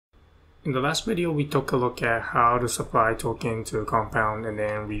In the last video, we took a look at how to supply token to a compound and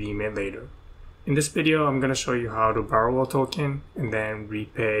then redeem it later. In this video, I'm going to show you how to borrow a token and then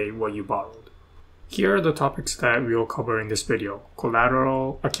repay what you borrowed. Here are the topics that we will cover in this video: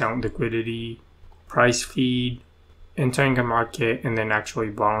 collateral, account liquidity, price feed, entering a market and then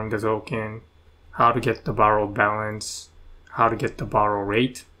actually borrowing the token, how to get the borrowed balance, how to get the borrow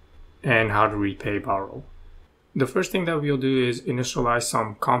rate, and how to repay borrow. The first thing that we'll do is initialize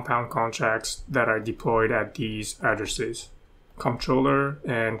some compound contracts that are deployed at these addresses: controller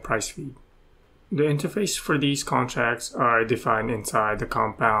and price feed. The interface for these contracts are defined inside the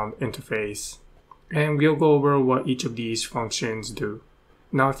compound interface, and we'll go over what each of these functions do.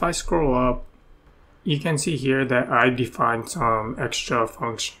 Now if I scroll up, you can see here that I defined some extra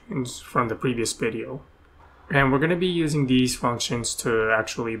functions from the previous video, and we're going to be using these functions to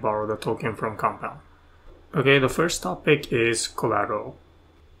actually borrow the token from compound. Okay, the first topic is collateral.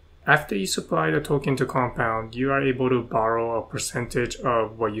 After you supply the token to compound, you are able to borrow a percentage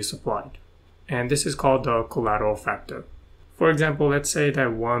of what you supplied, and this is called the collateral factor. For example, let's say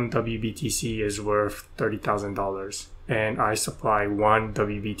that one WBTC is worth $30,000 and I supply one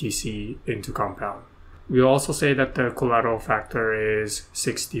WBTC into compound. We also say that the collateral factor is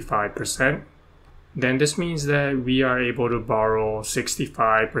 65%. Then this means that we are able to borrow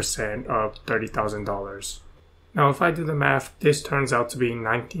 65% of $30,000. Now if I do the math, this turns out to be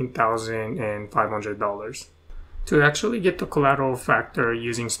 $19,500. To actually get the collateral factor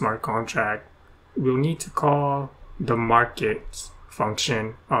using smart contract, we'll need to call the markets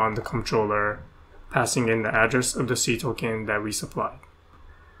function on the controller, passing in the address of the C token that we supplied.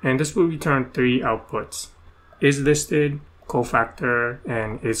 And this will return three outputs: is listed, cofactor,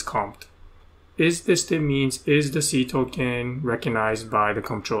 and is comped. Is listed means is the C token recognized by the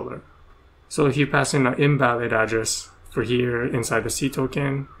controller. So if you pass in an invalid address for here inside the C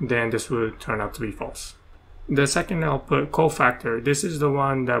token, then this will turn out to be false. The second output, cofactor, this is the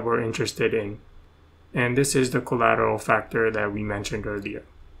one that we're interested in, and this is the collateral factor that we mentioned earlier.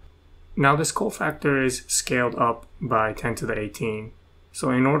 Now this cofactor is scaled up by 10 to the 18.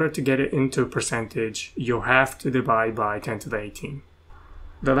 So in order to get it into percentage, you'll have to divide by 10 to the 18.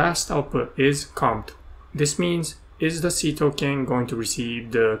 The last output is comped. This means, is the C token going to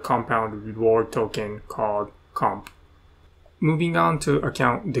receive the compound reward token called comp? Moving on to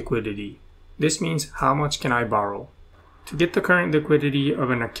account liquidity. This means how much can I borrow? To get the current liquidity of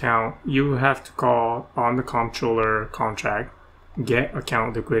an account, you have to call on the controller contract, get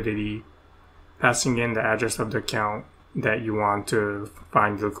account liquidity, passing in the address of the account that you want to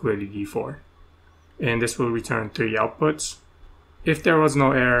find liquidity for. And this will return three outputs. If there was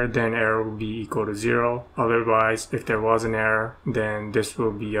no error, then error will be equal to 0. Otherwise, if there was an error, then this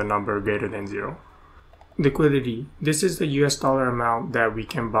will be a number greater than 0. Liquidity. This is the US dollar amount that we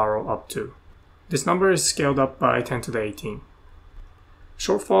can borrow up to. This number is scaled up by 10 to the 18.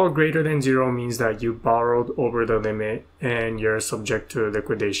 Shortfall greater than 0 means that you borrowed over the limit and you're subject to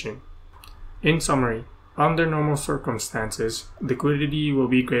liquidation. In summary, under normal circumstances, liquidity will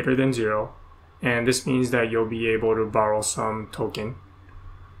be greater than 0, and this means that you'll be able to borrow some token,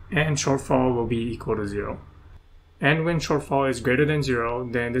 and shortfall will be equal to 0. And when shortfall is greater than 0,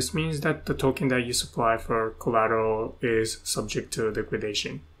 then this means that the token that you supply for collateral is subject to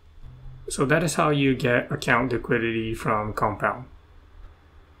liquidation. So that is how you get account liquidity from compound.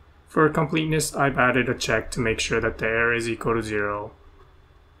 For completeness, I've added a check to make sure that the error is equal to 0.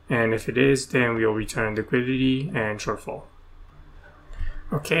 And if it is, then we'll return liquidity and shortfall.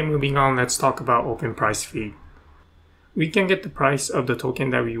 Okay, moving on, let's talk about open price feed. We can get the price of the token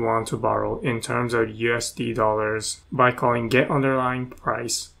that we want to borrow in terms of USD dollars by calling get underlying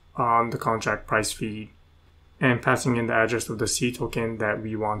price on the contract price feed and passing in the address of the C token that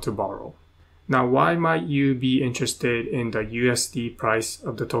we want to borrow. Now, why might you be interested in the USD price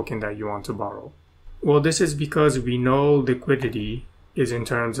of the token that you want to borrow? Well, this is because we know liquidity is in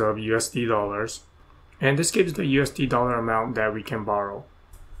terms of USD dollars, and this gives the USD dollar amount that we can borrow.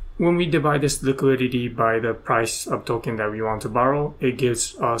 When we divide this liquidity by the price of token that we want to borrow, it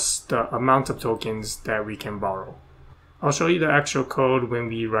gives us the amount of tokens that we can borrow. I'll show you the actual code when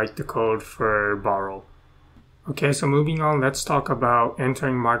we write the code for borrow. Okay, so moving on, let's talk about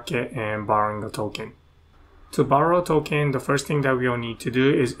entering market and borrowing a token. To borrow a token, the first thing that we'll need to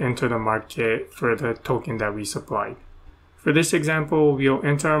do is enter the market for the token that we supplied. For this example, we'll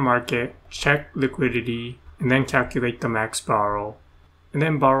enter a market, check liquidity, and then calculate the max borrow, and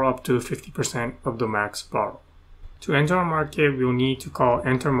then borrow up to 50% of the max borrow. To enter a market, we'll need to call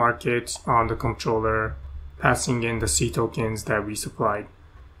enter markets on the controller, passing in the C tokens that we supplied.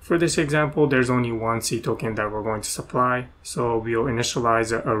 For this example, there's only one C token that we're going to supply, so we'll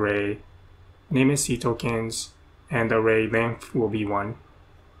initialize an array name it C tokens, and the array length will be 1.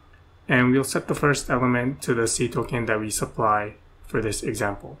 And we'll set the first element to the C token that we supply for this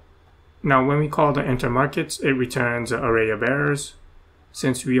example. Now when we call the enter markets, it returns an array of errors.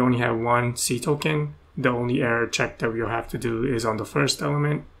 Since we only have one C token, the only error check that we'll have to do is on the first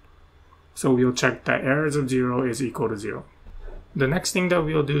element. So we'll check that errors of 0 is equal to 0. The next thing that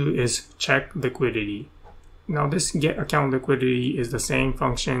we'll do is check liquidity. Now this get account liquidity is the same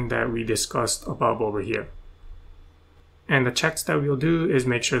function that we discussed above over here. And the checks that we'll do is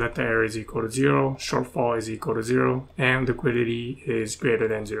make sure that the error is equal to 0, shortfall is equal to 0, and liquidity is greater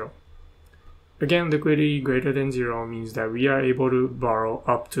than 0. Again, liquidity greater than 0 means that we are able to borrow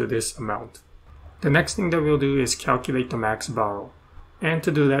up to this amount. The next thing that we'll do is calculate the max borrow. And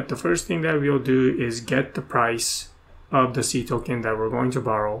to do that, the first thing that we'll do is get the price of the C token that we're going to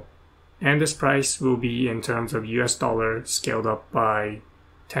borrow. And this price will be in terms of US dollar scaled up by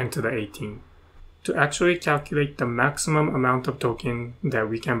 10 to the 18. To actually calculate the maximum amount of token that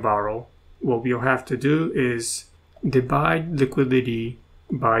we can borrow, what we'll have to do is divide liquidity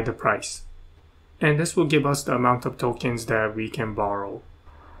by the price. And this will give us the amount of tokens that we can borrow.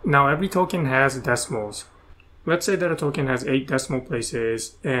 Now every token has decimals. Let's say that a token has 8 decimal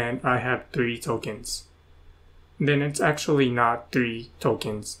places and I have 3 tokens. Then it's actually not 3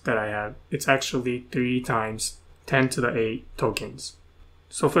 tokens that I have. It's actually 3 times 10 to the 8 tokens.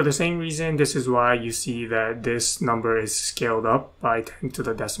 So for the same reason, this is why you see that this number is scaled up by 10 to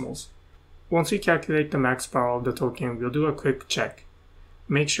the decimals. Once we calculate the max borrow of the token, we'll do a quick check.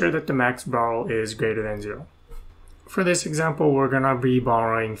 Make sure that the max borrow is greater than 0. For this example, we're going to be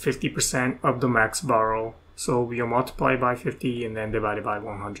borrowing 50% of the max borrow. So we'll multiply by 50 and then divide it by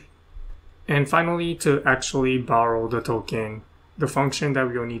 100. And finally, to actually borrow the token, the function that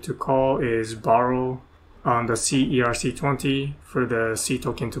we'll need to call is borrow on the CERC20 for the C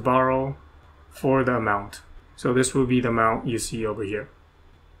token to borrow for the amount. So this will be the amount you see over here.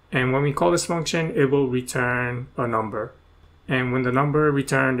 And when we call this function, it will return a number. And when the number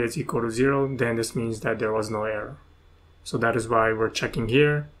returned is equal to 0, then this means that there was no error. So that is why we're checking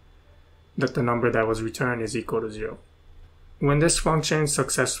here that the number that was returned is equal to 0. When this function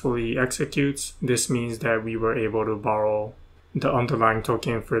successfully executes, this means that we were able to borrow the underlying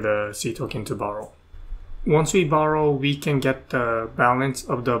token for the C token to borrow. Once we borrow, we can get the balance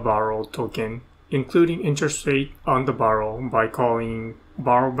of the borrowed token, including interest rate on the borrow, by calling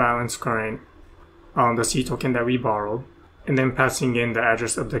borrow balance current on the C token that we borrowed, and then passing in the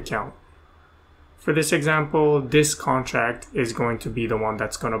address of the account. For this example, this contract is going to be the one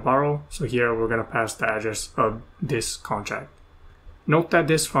that's going to borrow. So here we're going to pass the address of this contract. Note that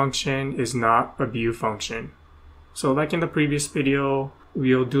this function is not a view function. So like in the previous video,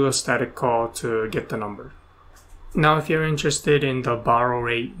 we'll do a static call to get the number. Now if you're interested in the borrow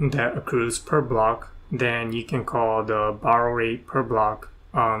rate that accrues per block, then you can call the borrow rate per block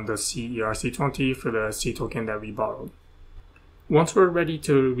on the CERC20 for the C token that we borrowed. Once we're ready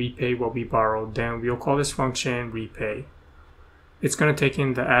to repay what we borrowed, then we'll call this function repay. It's going to take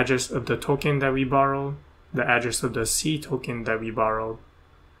in the address of the token that we borrowed, the address of the C token that we borrowed,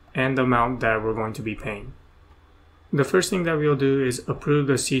 and the amount that we're going to be paying. The first thing that we'll do is approve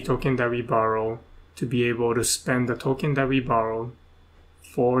the C token that we borrow to be able to spend the token that we borrowed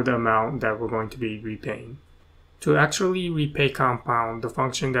for the amount that we're going to be repaying. To actually repay compound, the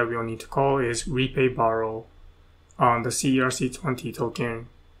function that we'll need to call is repay borrow on the CERC20 token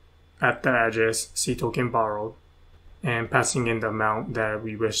at the address C token borrowed and passing in the amount that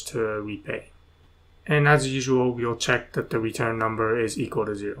we wish to repay. And as usual, we'll check that the return number is equal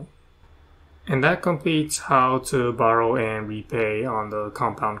to 0. And that completes how to borrow and repay on the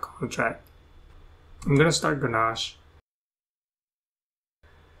compound contract. I'm going to start Ganache.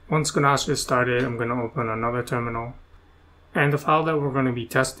 Once Ganache is started, I'm going to open another terminal. And the file that we're going to be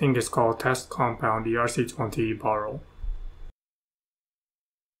testing is called test compound ERC20 borrow.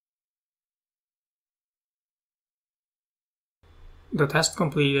 The test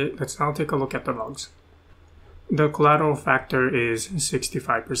completed, let's now take a look at the logs. The collateral factor is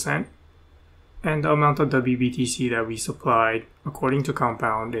 65%, and the amount of WBTC that we supplied according to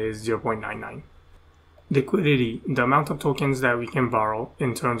compound is 0.99. Liquidity, the amount of tokens that we can borrow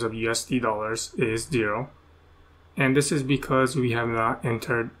in terms of USD dollars is 0. And this is because we have not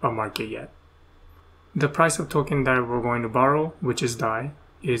entered a market yet. The price of token that we're going to borrow, which is DAI,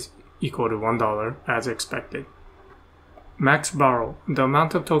 is equal to $1 as expected. Max borrow, the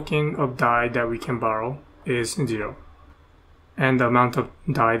amount of token of DAI that we can borrow is 0. And the amount of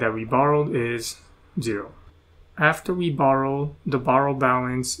DAI that we borrowed is 0. After we borrow, the borrow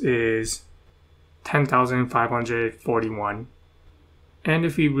balance is 10,541. And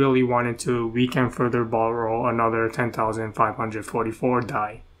if we really wanted to, we can further borrow another 10,544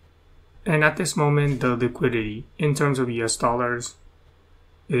 DAI. And at this moment, the liquidity in terms of US dollars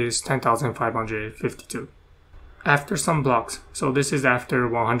is 10,552. After some blocks, so this is after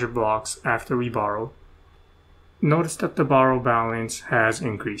 100 blocks after we borrow, notice that the borrow balance has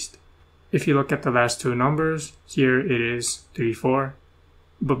increased. If you look at the last two numbers, here it is 34,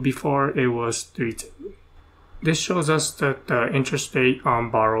 but before it was 32. This shows us that the interest rate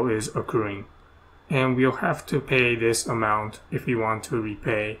on borrow is accruing, and we'll have to pay this amount if we want to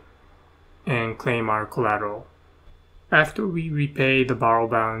repay and claim our collateral. After we repay, the borrow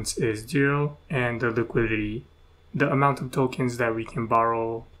balance is 0 and the liquidity, the amount of tokens that we can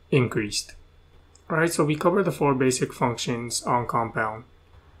borrow, increased. Alright, so we covered the 4 basic functions on Compound.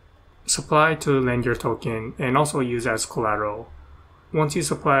 Supply to lend your token and also use as collateral. Once you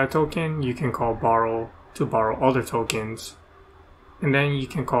supply a token, you can call borrow to borrow other tokens. And then you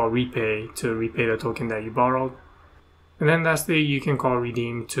can call repay to repay the token that you borrowed. And then lastly, you can call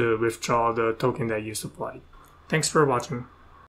redeem to withdraw the token that you supplied. Thanks for watching.